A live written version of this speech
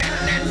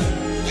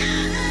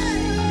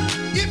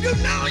If you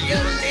know you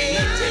need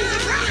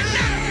Jesus right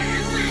now,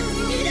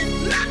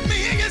 let me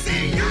hear you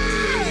say, yes,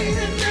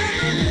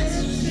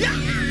 yeah,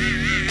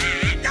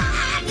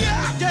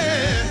 yeah,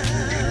 yeah.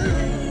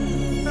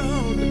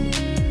 Oh,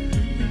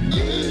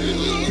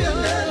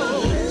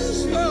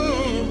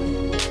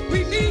 we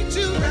need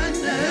you right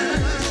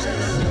now.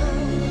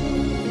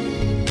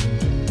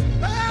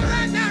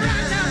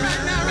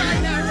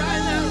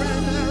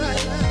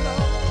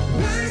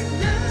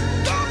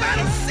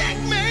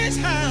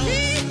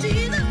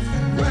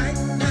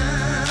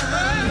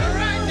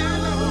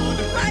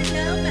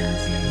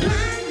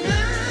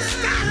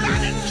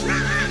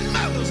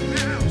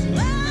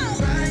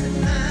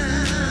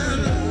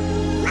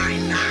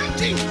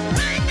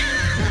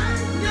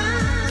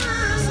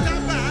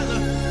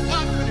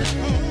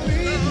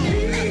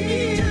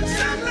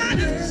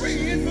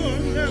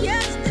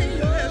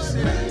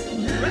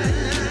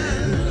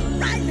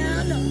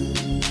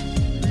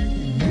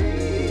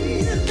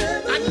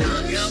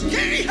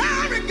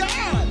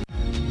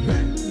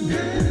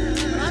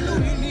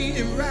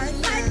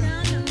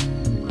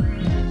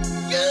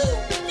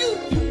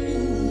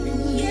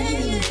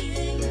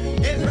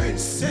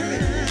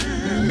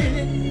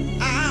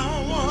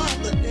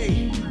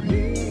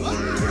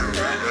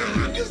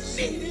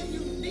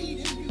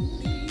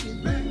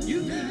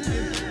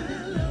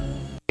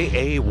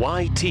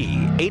 AYT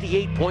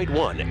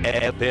 88.1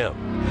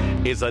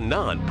 FM is a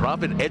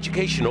non-profit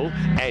educational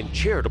and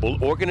charitable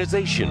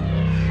organization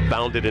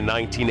founded in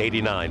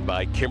 1989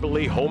 by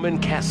Kimberly Holman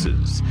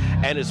Cassis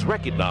and is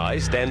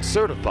recognized and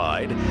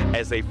certified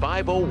as a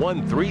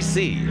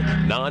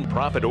 5013C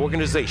non-profit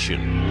organization.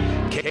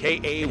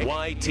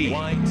 KAYT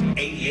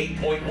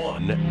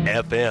 88.1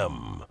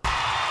 FM.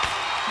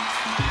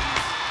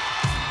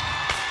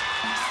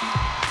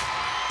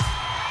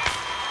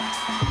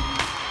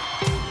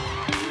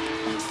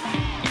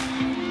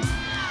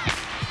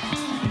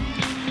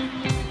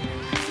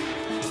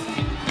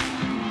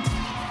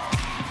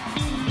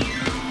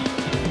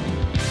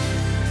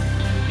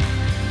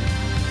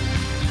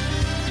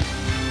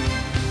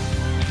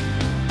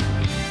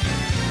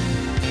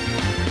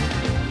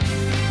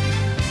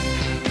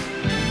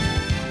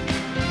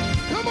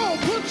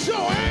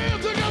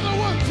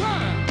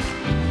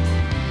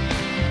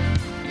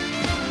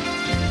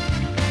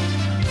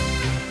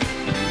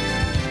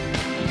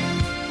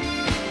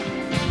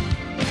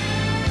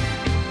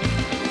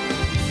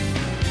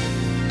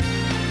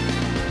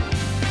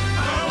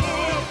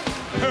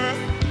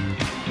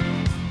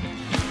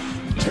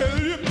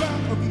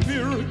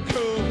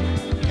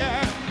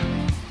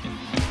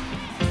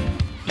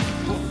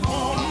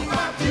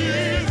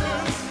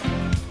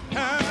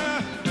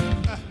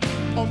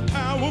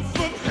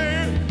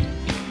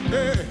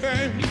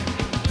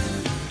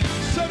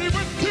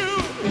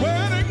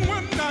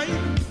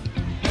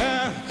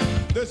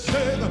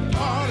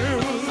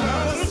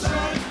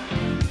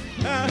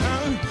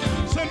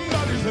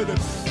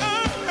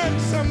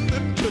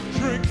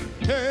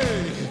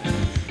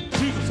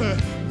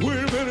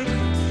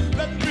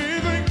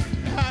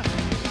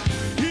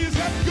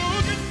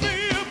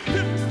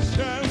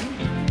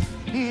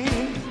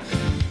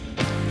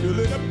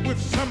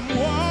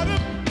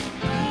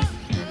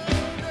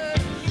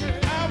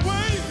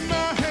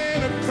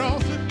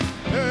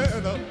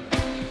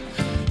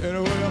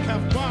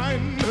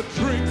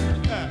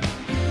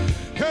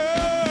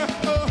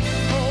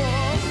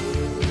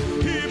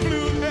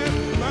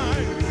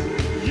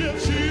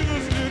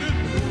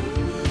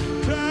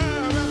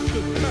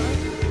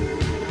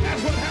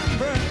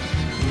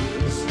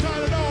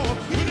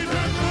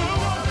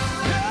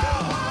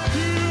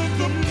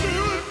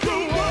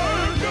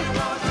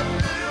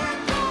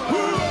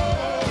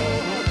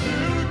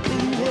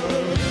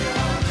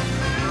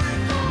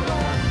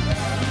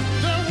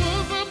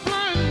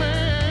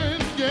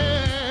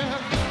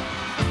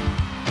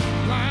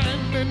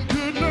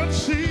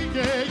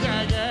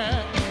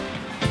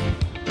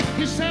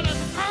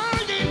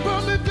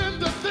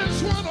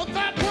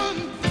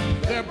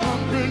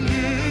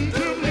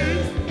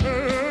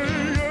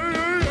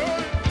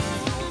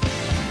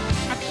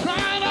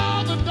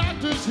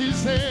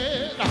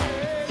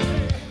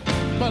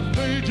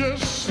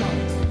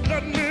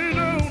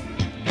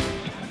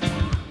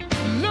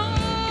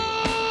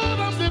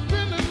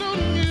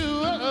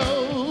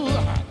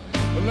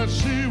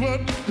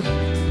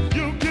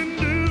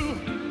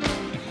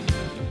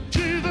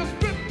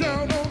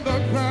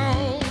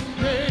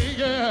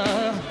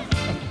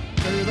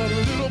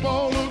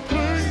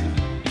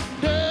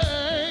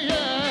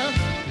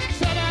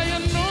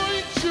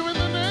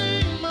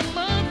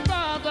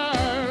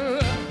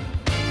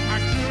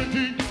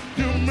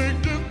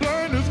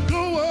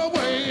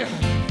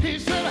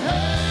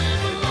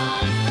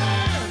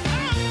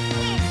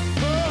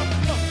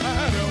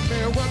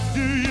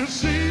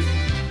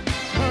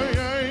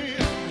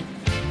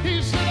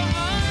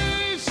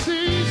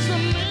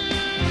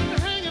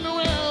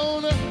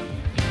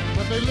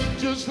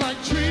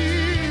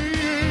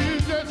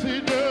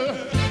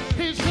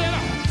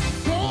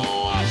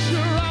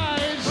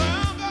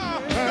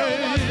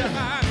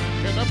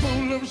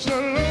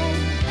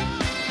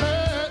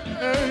 Shalom.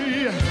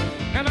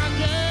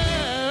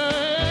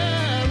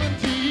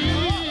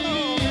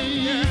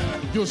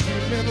 'cause she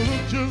can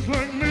look just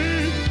like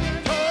me.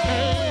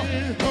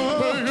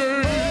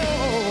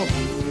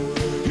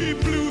 He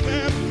blew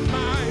their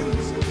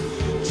minds.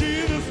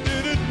 Jesus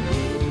did it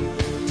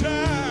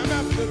time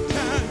after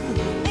time.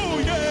 Oh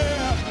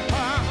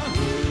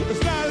yeah,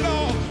 it's not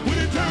long when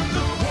he turned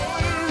the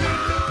water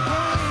into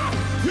wine.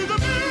 He's a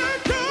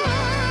miracle.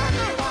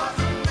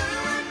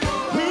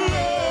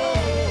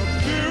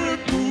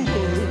 Miracle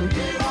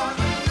worker.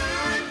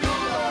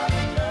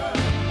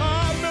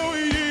 I know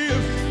he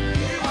is.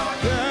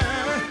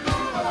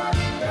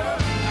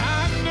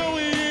 I know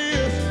he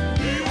is.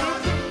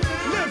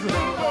 Listen,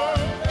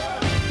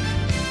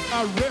 I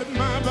read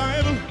my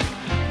Bible.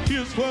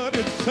 Here's what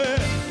it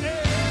said.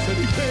 Said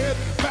he fed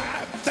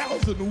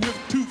 5,000 with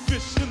 2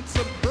 fish and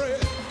some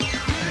bread.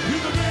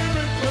 He's a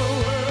miracle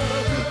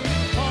worker.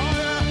 Oh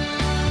yeah,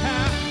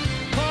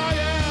 oh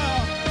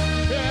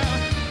yeah, yeah.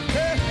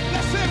 Hey,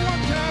 let's say it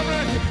one time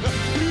right here.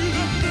 He's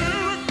a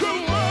miracle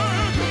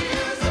worker.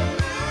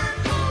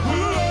 Oh,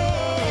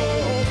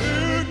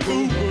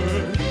 miracle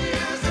worker.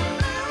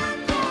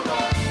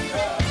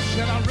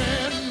 Said I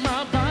read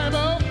my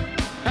Bible,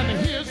 and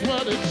here's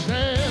what it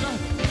said.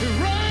 He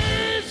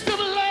raised up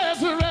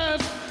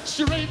Lazarus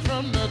straight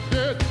from the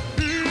dead.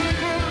 He's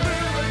a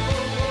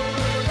miracle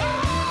worker.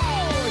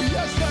 Oh,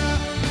 yes, sir.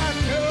 I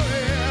know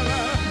him.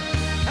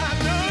 I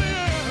know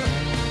him.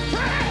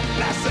 Hey,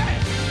 let's say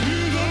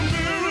he's a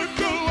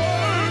miracle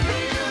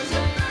worker.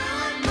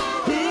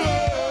 Oh,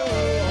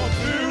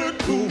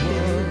 miracle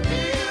worker.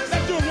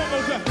 Let's do it one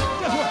more time.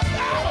 Guess what?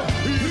 Oh,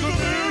 he's a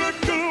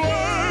miracle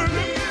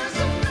worker.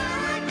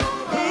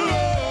 Oh,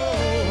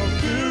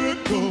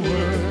 miracle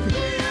worker.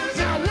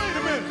 Now wait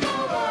a minute.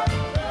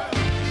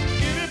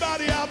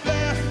 Anybody out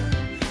there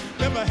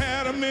ever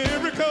had a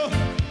miracle?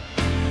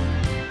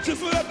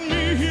 Just let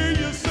me hear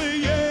you say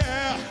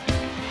yeah.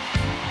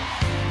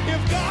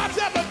 If God's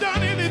ever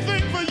done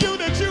anything for you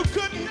that you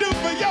couldn't do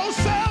for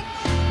yourself,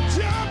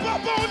 jump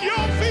up on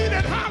your feet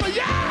and holler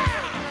yeah.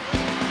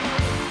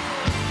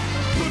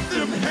 Put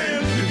them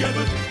hands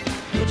together.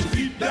 Put your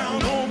feet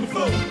down on the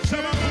floor.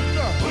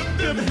 Put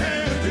them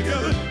hands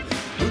together.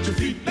 Put your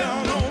feet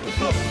down on the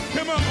floor.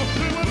 Come on,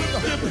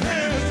 put them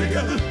hands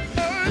together.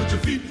 Put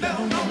your feet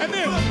down on the floor. And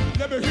then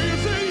let me hear you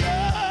say yeah.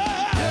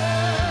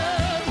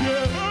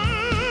 Yeah.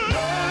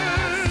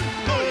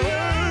 Oh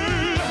yeah.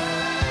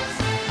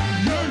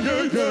 Yeah,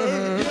 yeah, yeah.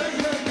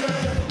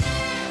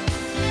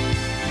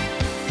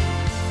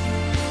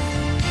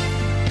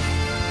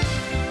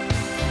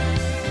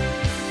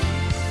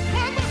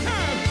 One more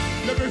time.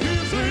 Let me hear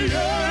you say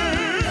yeah.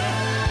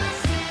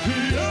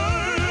 Yeah.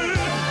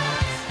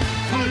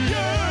 Oh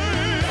yeah.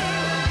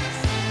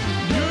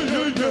 Yeah,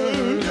 yeah,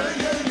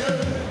 yeah.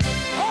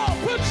 Oh,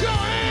 put your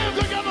hands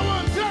together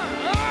one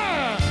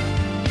time.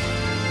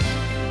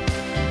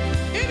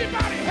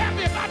 Anybody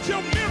happy about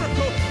your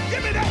miracle?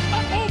 Give me that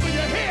up over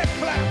your head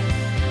clap.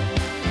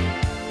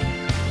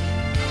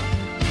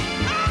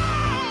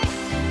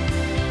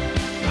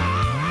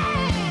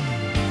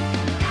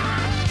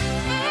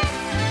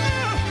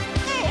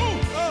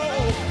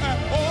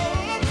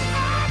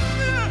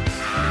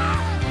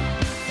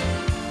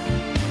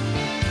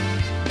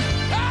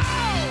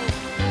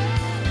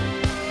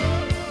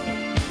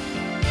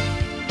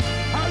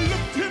 I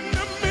looked in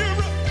the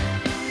mirror.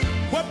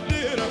 What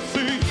did I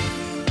see?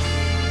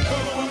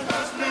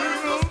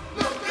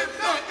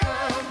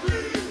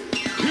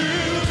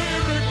 He's a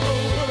miracle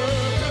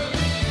worker.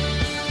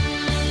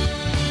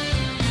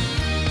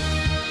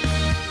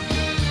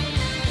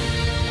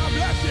 God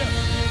bless you.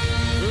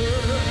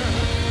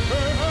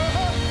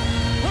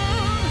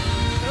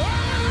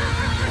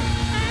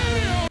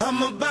 I'm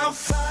about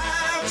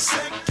 5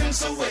 seconds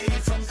away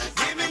from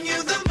giving you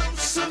the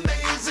most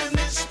amazing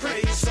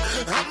praise.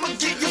 I'ma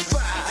give you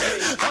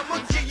 5, I'ma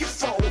give you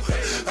 4,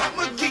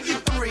 I'ma give you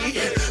 3,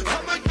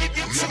 I'ma give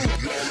you 2.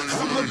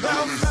 I'm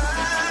about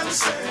 5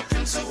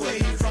 seconds away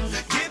from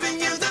giving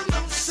you the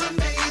most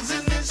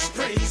amazing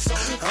praise.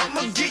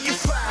 I'ma give you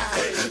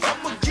 5,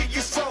 I'ma give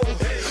you 4,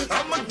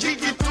 I'ma give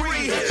you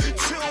 3,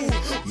 2.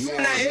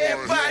 Now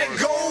everybody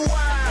go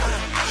wild,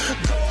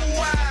 go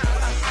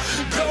wild,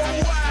 go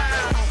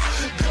wild,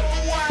 go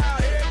wild.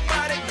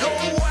 Everybody go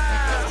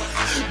wild,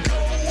 go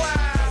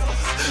wild,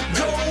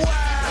 go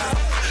wild,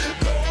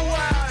 go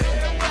wild.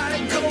 Everybody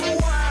go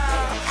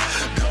wild,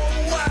 go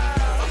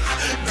wild,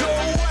 go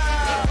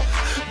wild,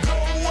 go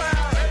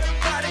wild.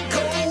 Everybody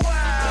go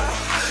wild,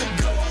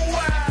 go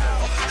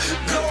wild,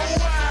 go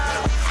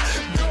wild,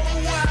 go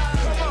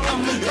wild.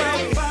 I'm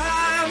about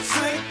 5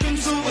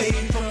 seconds away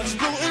from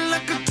exploding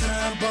like a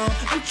time bomb.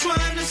 I'm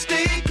trying to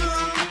stay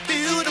calm,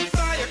 feel the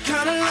fire,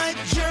 kinda like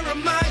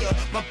Jeremiah.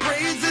 My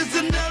praise is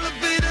an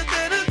elevator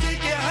that'll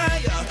take you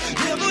higher.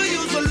 Never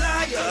use a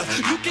liar,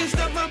 you can't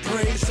stop my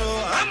praise. So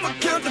I'ma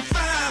count to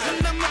 5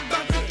 and I'm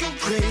about to go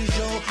crazy.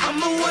 Yo,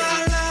 I'm a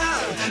wild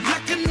out,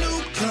 like a new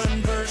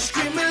convert,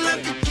 screaming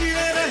like a kid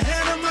at a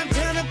Hannah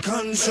Montana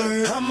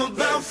concert. I'm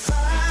about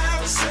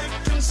 5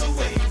 seconds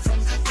away from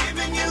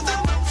giving you the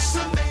most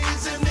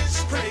amazing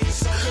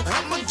praise.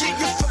 I'ma give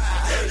you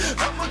 5,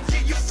 I'ma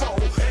give you 4,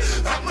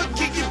 I'ma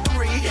give you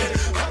 3,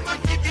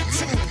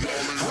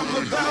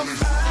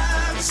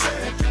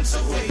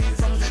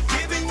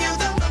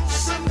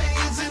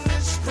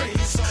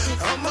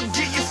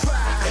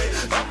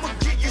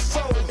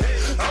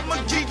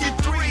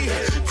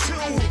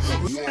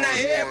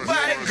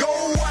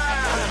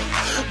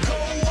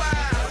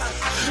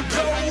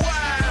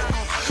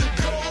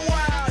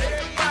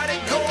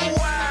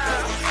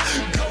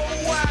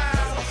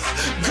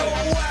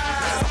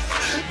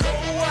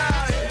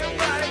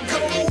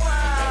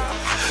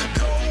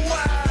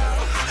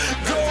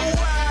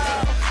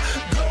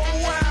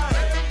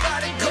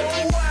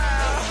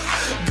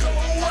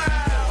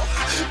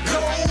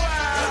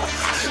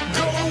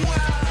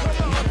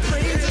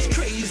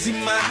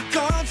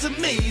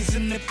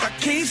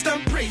 stop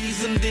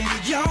praising, then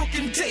y'all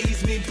can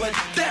tase me, but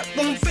that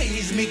won't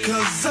faze me,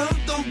 cause of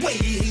the way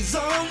he's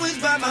always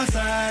by my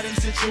side in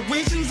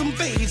situations I'm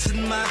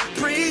facing. My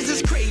praise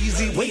is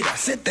crazy. Wait, I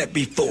said that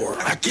before.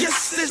 I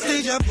guess it's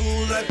deja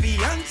vu like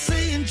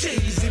Beyonce and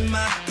Jay-Z.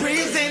 My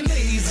praise ain't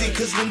lazy,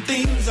 cause when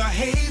things are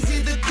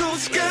hazy, the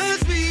ghost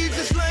guides me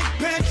just like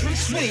Patrick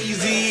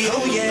Swayze.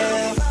 Oh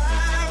yeah.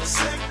 5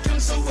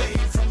 seconds away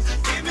from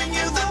giving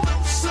you the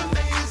most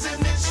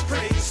amazing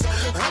praise.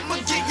 I'ma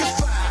give you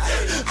 5,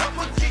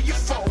 I'ma give you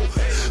 4,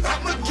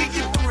 I'ma give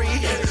you 3,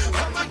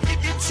 I'ma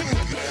give you 2.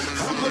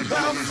 I'm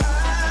about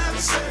 5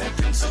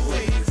 seconds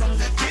away from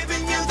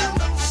giving you the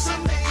most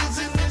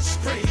amazing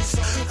praise.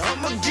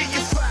 I'ma give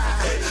you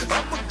 5,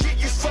 I'ma give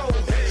you 4,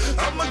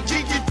 I'ma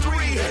give you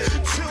 3,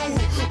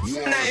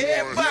 2. Now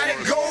everybody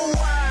go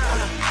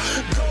wild,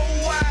 go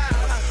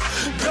wild,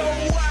 go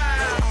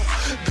wild,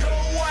 go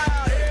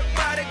wild.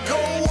 Everybody go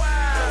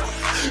wild,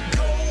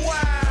 go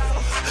wild,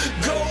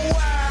 go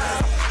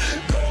wild,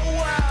 go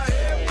wild.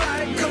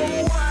 Everybody go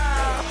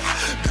wild,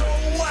 go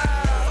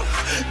wild,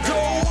 go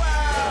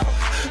wild,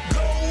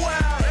 go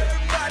wild.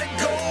 Everybody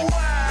go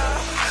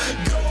wild,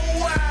 go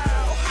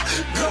wild,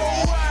 go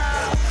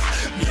wild,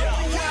 go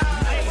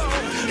wild.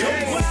 Go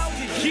wild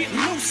and get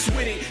loose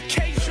with it.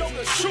 Cage on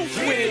the truth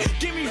with it.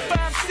 Give me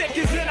 5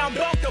 seconds and I'm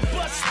about to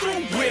bust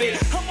through with it.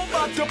 I'm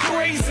about to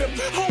praise him.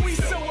 Oh,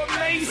 he's so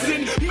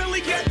amazing.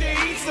 Millie got the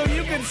heat, so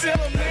you can tell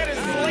him that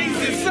it's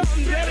blazing.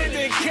 Something better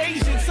than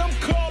Cajun. Some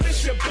call it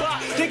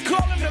Shabbat. They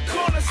call him the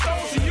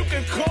cornerstone, so you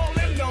can call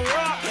him the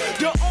rock.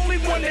 The only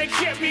one that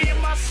kept me in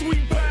my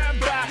sweet by.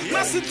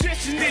 My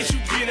suggestion is you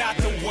get out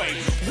the way.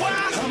 Why?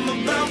 I'm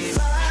about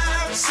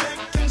 5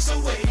 seconds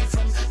away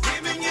from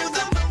giving you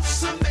the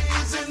most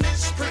amazing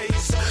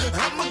praise.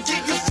 I'ma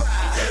give you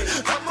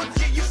 5, I'ma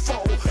give you 4,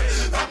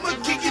 I'ma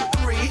give you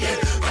 3,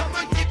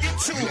 I'ma give you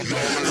 2.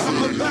 I'm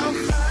about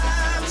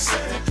 5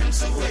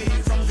 seconds away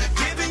from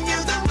giving you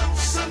the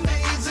most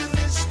amazing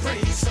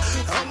praise.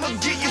 I'ma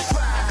give you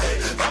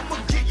 5, I'ma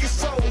give you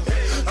 4,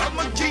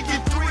 I'ma give you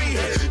 3,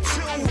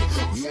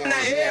 2.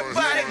 Now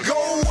everybody go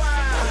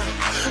wild,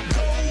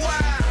 go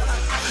wild,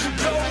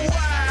 go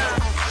wild,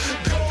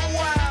 go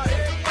wild.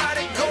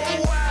 Everybody go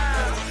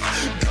wild,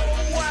 go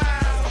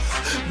wild,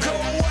 go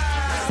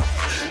wild,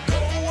 go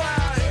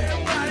wild.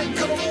 Everybody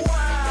go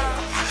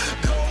wild,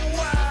 go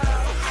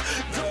wild,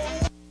 go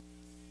wild.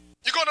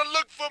 You're gonna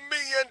look for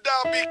me and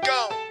I'll be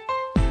gone.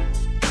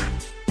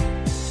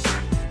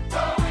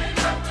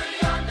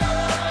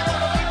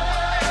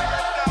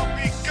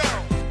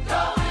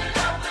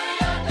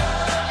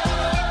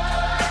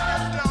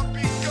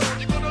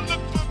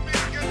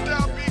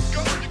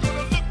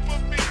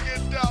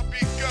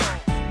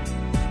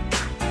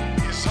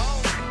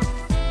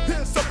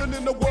 Here's something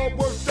in the world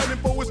worth standing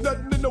for. It's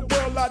nothing in the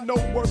world I know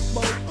worth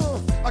more.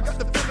 I got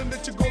the feeling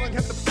that you're gonna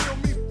have to feel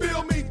me,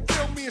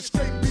 and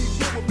straight be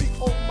here with me.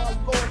 Oh my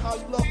Lord, I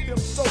love him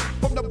so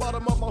from the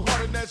bottom of my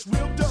heart, and that's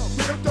real dumb.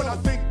 When I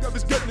think of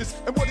his goodness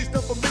and what he's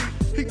done for me,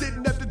 he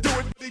didn't have to do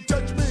it, but he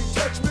touched me.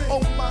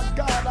 Oh my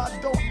God, I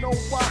don't know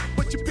why,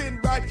 but you've been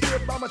right here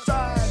by my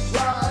side,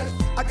 right?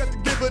 I got to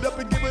give it up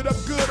and give it up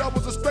good. I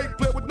was a straight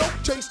player with no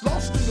chase,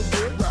 lost in the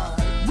wood, right?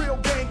 Real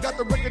game, got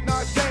to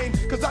recognize game,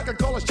 cause I can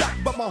call a shot,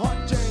 but my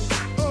heart changed.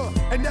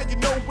 And now you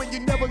know when you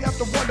never have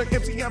to wonder.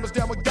 MC Hammer's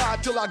down with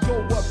God till I go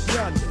up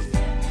yonder.